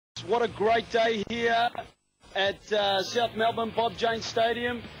What a great day here at South Melbourne, Bob Janes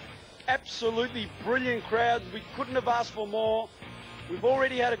Stadium. Absolutely brilliant crowd. We couldn't have asked for more. We've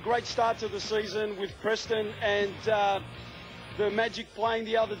already had a great start to the season with Preston and the Magic playing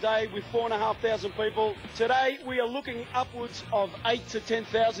the other day with 4,500 people. Today we are looking upwards of 8,000 to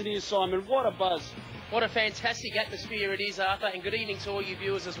 10,000 here, Simon. What a buzz. What a fantastic atmosphere it is, Arthur, and good evening to all you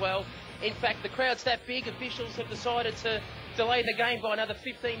viewers as well. In fact, the crowd's that big, officials have decided to delay the game by another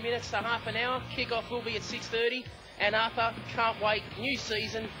 15 minutes to half an hour. Kick-off will be at 6:30. And Arthur, can't wait. New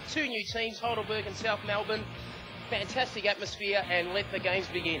season, two new teams, Heidelberg and South Melbourne. Fantastic atmosphere, and let the games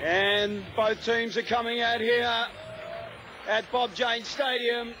begin. And both teams are coming out here at Bob Janes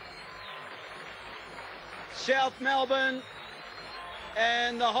Stadium. South Melbourne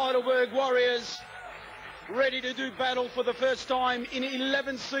and the Heidelberg Warriors ready to do battle for the first time in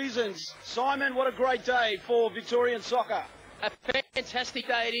 11 seasons. Simon, what a great day for Victorian soccer. A fantastic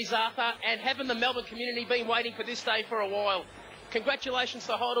day it is, Arthur, and haven't the Melbourne community been waiting for this day for a while? Congratulations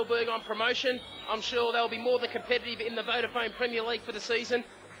to Heidelberg on promotion. I'm sure they'll be more than competitive in the Vodafone Premier League for the season.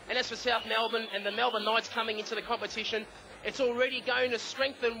 And as for South Melbourne and the Melbourne Knights coming into the competition, it's already going to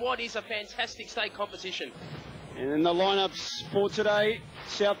strengthen what is a fantastic state competition. And in the lineups for today,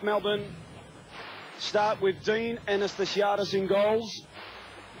 South Melbourne start with Dean Anastasiadis in goals.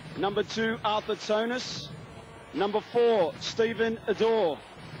 Number 2, Arthur Tonis. Number 4, Stephen Ador.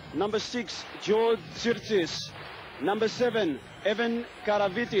 Number 6, George Tsirtis. Number 7, Evan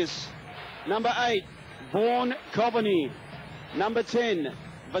Karavitis. Number 8, Vaughan Coveney. Number 10,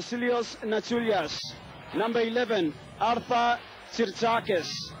 Vasilios Natsoulias. Number 11, Arthur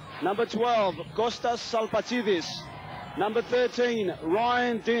Tsirtsakis. Number 12, Kostas Salpatidis. Number 13,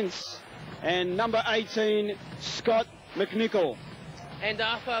 Ryan Dintz. And number 18, Scott McNichol. And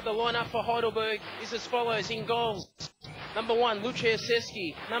Arthur, the lineup for Heidelberg is as follows in goals. Number 1,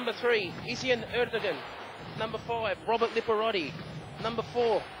 Luciaseski. Number 3, Isian Erdogan. Number 5, Robert Liparotti. Number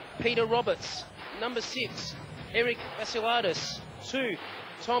 4, Peter Roberts. Number 6, Eric Vassiladis. 2,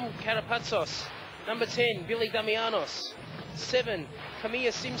 Tom Karapatsos. Number 10, Billy Damianos. 7,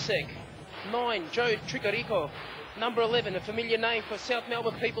 Camilla Simsek. 9, Joe Tricarico. Number 11, a familiar name for South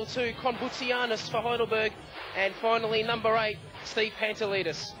Melbourne people too, Konbutsianis for Heidelberg. And finally, number 8, Steve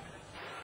Pantelidis.